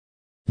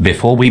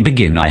Before we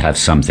begin, I have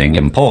something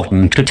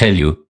important to tell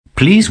you.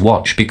 Please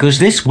watch because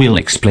this will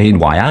explain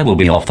why I will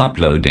be off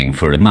uploading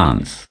for a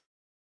month.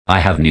 I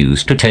have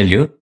news to tell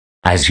you.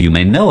 As you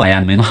may know, I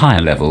am in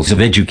higher levels of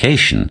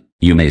education.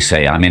 You may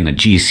say I'm in a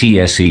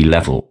GCSE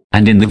level,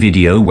 and in the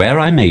video where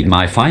I made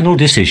my final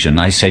decision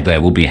I said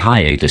there will be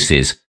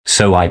hiatuses,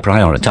 so I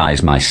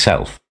prioritize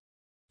myself.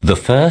 The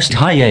first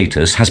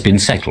hiatus has been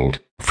settled.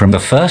 From the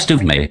 1st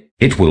of May,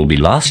 it will be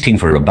lasting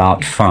for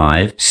about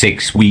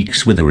 5-6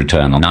 weeks with a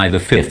return on either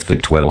 5th or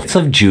 12th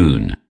of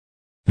June.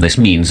 This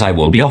means I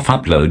will be off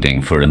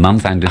uploading for a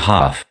month and a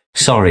half.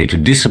 Sorry to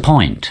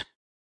disappoint.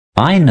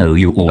 I know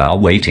you all are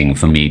waiting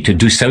for me to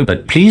do so,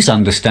 but please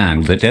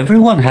understand that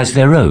everyone has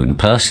their own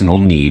personal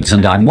needs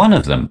and I'm one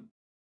of them.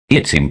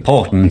 It's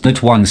important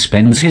that one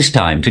spends his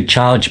time to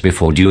charge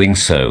before doing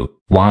so,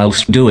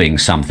 whilst doing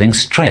something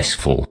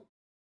stressful.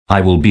 I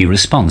will be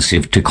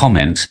responsive to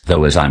comments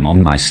though as I'm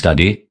on my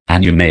study,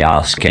 and you may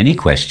ask any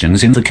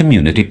questions in the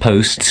community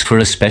posts for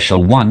a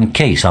special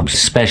 1K subs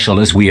special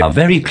as we are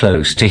very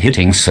close to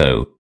hitting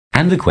so.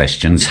 And the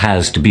questions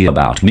has to be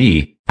about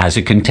me, as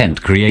a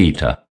content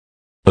creator.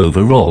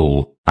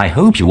 Overall, I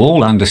hope you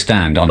all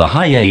understand on the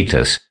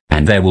hiatus,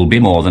 and there will be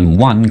more than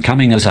one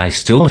coming as I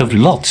still have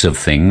lots of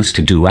things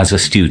to do as a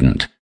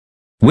student.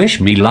 Wish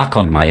me luck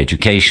on my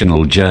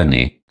educational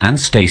journey, and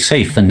stay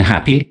safe and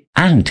happy,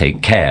 and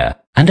take care,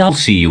 and I'll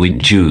see you in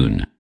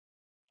June.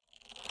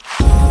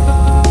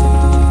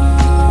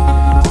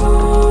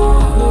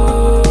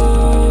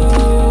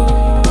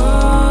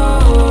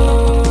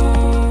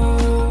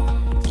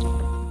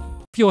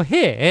 If you're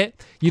here,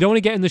 you don't want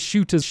to get in the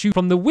shooters shoot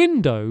from the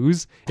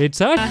windows. It's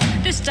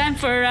this time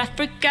for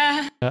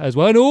Africa as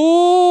well.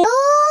 Oh!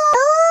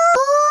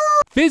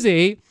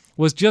 Fizzy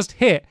was just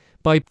hit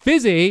by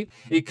Fizzy.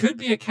 It could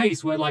be a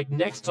case where, like,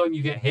 next time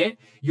you get hit,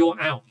 you're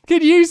out.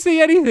 Can you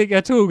see anything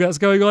at all that's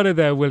going on in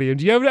there, William?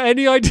 Do you have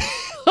any idea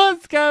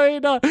what's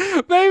going on?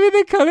 Maybe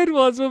the coloured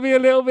ones will be a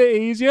little bit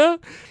easier.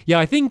 Yeah,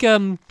 I think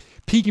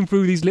peeking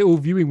through these little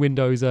viewing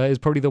windows is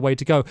probably the way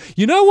to go.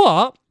 You know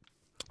what?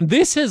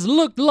 This has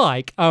looked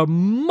like a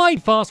mighty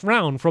fast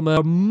round from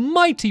a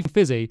mighty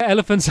Fizzy.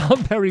 Elephants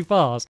aren't very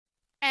fast.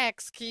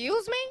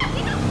 Excuse me?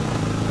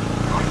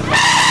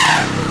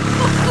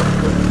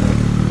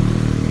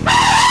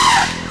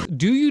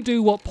 Do you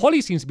do what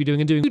Polly seems to be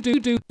doing and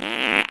do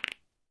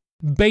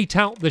bait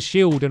out the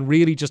shield and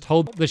really just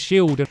hold the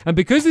shield? And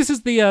because this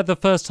is the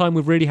first time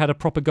we've really had a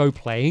proper go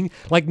playing,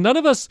 like none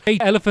of us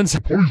ate elephants.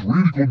 Polly's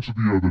really gone to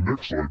the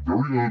next side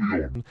very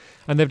early on.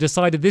 And they've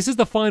decided this is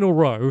the final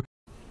row.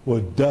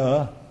 Well,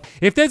 duh.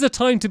 If there's a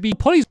time to be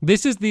Polly's,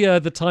 this is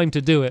the time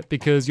to do it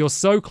because you're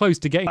so close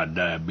to getting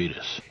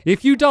diabetes.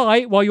 If you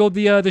die while you're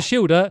the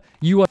shielder,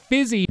 you are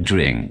Fizzy.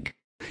 Drink.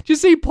 Do you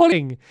see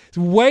Polly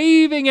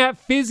waving at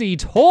Fizzy,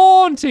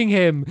 taunting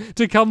him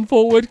to come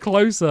forward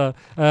closer?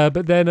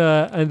 But then,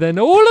 and then,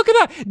 oh look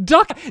at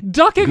that,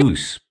 ducking.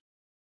 Goose.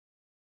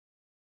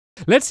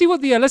 Let's see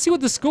what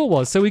the score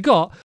was. So we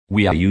got.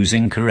 We are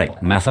using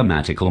correct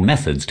mathematical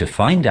methods to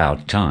find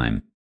out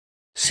time.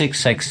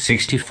 6x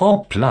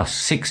 64 plus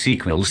 6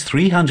 equals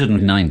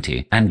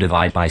 390 and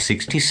divide by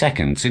 60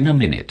 seconds in a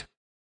minute.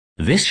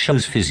 This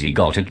shows Fizzy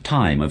got a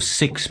time of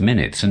 6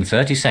 minutes and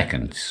 30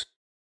 seconds.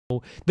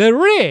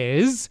 There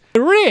is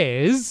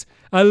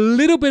a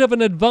little bit of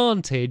an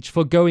advantage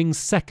for going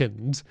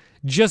second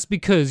just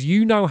because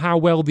you know how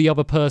well the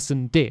other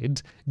person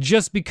did.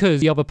 Just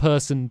because the other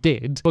person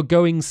did for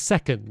going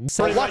second.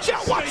 Watch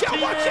out, watch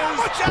out, watch out,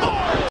 watch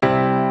out!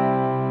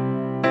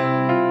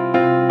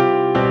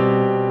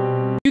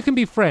 You can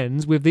be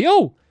friends with the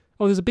oh,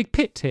 there's a big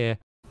pit here.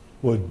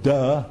 Well,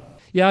 duh.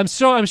 Yeah,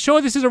 I'm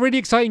sure this is a really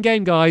exciting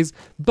game, guys.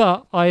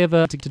 But I have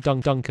to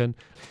Duncan.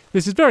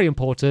 This is very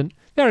important.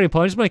 Very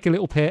important. Just make a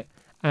little pit,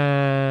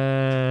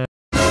 and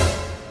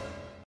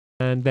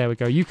there we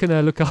go. You can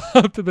look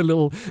up to the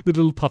little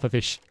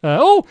pufferfish.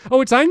 Oh,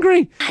 it's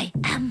angry. I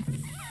am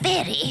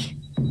very,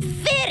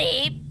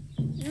 very,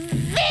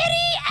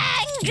 very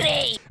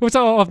angry.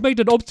 So I've made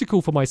an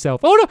obstacle for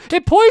myself. Oh no,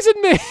 it poisoned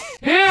me.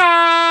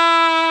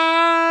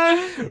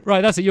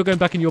 Right, that's it. You're going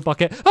back in your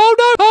bucket. Oh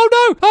no! Oh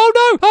no! Oh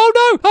no! Oh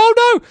no! Oh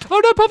no! Oh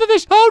no,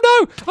 pufferfish! Oh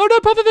no! Oh no,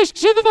 pufferfish!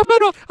 Shit the fuck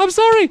up! I'm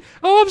sorry!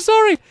 Oh, I'm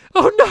sorry!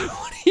 Oh no!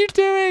 What are you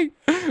doing?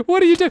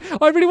 What are you doing?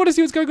 I really want to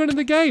see what's going on in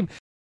the game.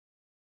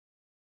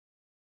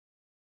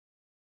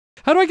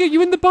 How do I get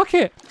you in the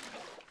bucket?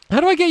 How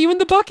do I get you in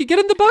the bucket? Get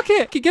in the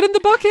bucket! Get in the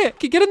bucket!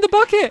 Get in the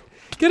bucket!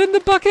 Get in the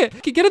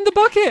bucket! Get in the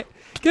bucket!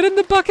 Get in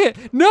the bucket!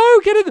 No,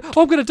 get in!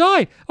 Oh, I'm gonna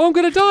die! Oh, I'm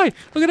gonna die!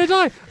 I'm gonna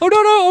die! Oh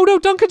no, no! Oh no,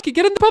 Duncan!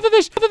 Get in the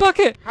pufferfish! The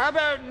bucket! How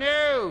about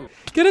no?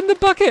 Get in the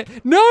bucket!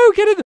 No,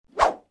 get in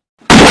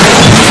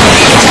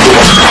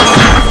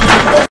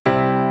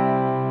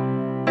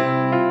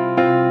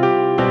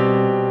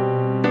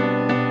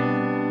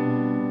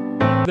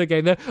the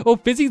game there. Oh,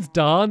 Fizzy's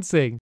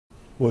dancing.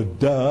 Well,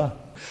 duh.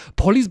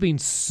 Polly's been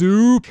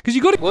super because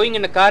you got to going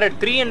in a car at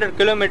 300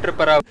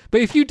 km/h.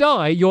 But if you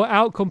die, you're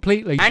out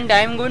completely. And I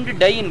am going to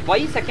die in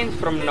 5 seconds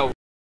from now.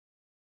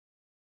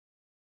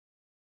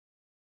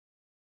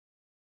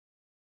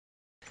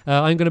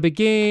 I'm going to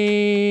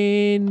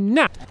begin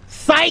now.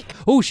 Psych!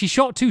 Oh, she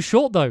shot too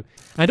short though.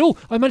 And oh,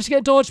 I managed to get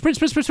a dodge. Sprint,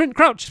 sprint, sprint, sprint,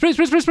 crouch. Sprint,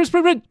 sprint, sprint, sprint,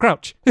 sprint,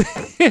 crouch.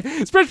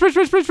 Sprint, sprint, sprint,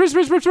 sprint, sprint,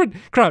 sprint, sprint, sprint,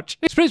 crouch.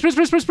 Sprint, sprint,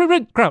 sprint, sprint,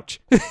 sprint,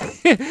 crouch.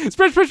 Sprint,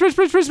 sprint, sprint,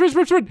 sprint, sprint, sprint,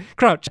 sprint, sprint,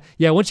 crouch.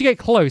 Yeah, once you get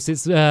close,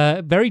 it's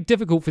very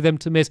difficult for them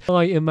to miss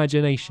my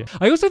imagination.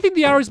 I also think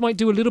the arrows might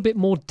do a little bit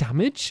more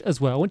damage as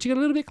well. Once you get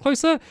a little bit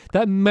closer,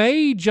 that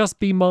may just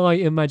be my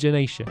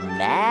imagination.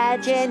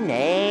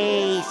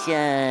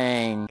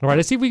 Imagination. All right,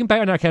 let's see if we can beat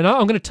it now. Okay, now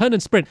I'm going to turn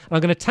and sprint.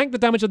 I'm going to tank the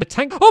damage of the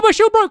tank. Oh, my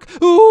shield broke!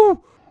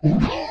 Ooh!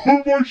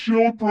 Oh, my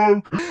shield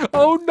broke.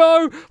 Oh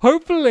no!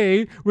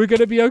 Hopefully we're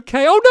gonna be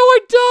okay. Oh no! I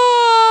die!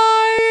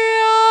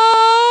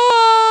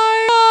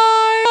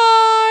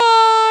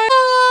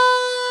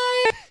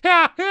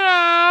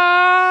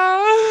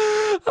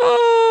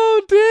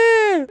 Oh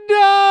dear!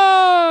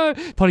 No!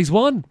 Polly's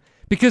won.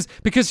 Because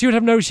she would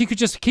have no, she could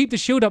just keep the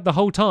shield up the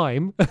whole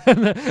time,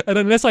 and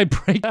unless I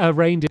break a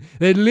reindeer,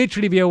 it'd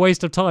literally be a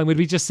waste of time. We'd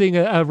be just seeing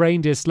a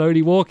reindeer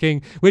slowly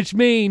walking, which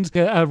means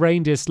a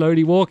reindeer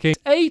slowly walking.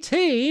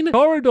 18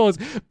 corridors.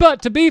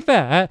 But to be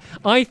fair,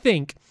 I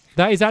think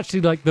that is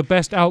actually like the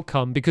best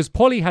outcome because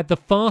Polly had the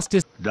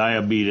fastest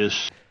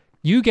Diabetes.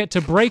 You get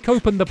to break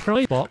open the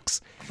prize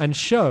box and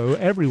show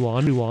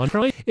everyone.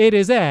 It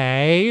is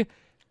a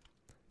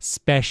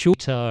special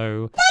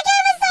toe.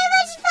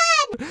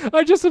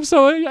 I just am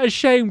so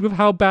ashamed of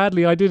how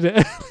badly I did it.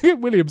 Look at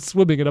William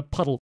swimming in a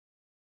puddle.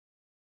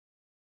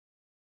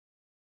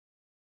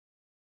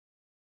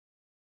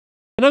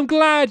 And I'm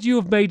glad you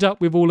have made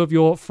up with all of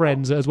your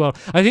friends as well.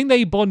 I think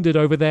they bonded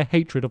over their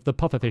hatred of the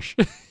pufferfish.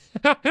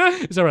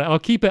 It's all right. I'll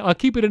keep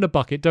it in a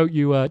bucket. Don't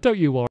you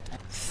worry.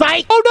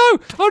 Psych! Oh no!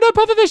 Oh no,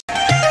 pufferfish!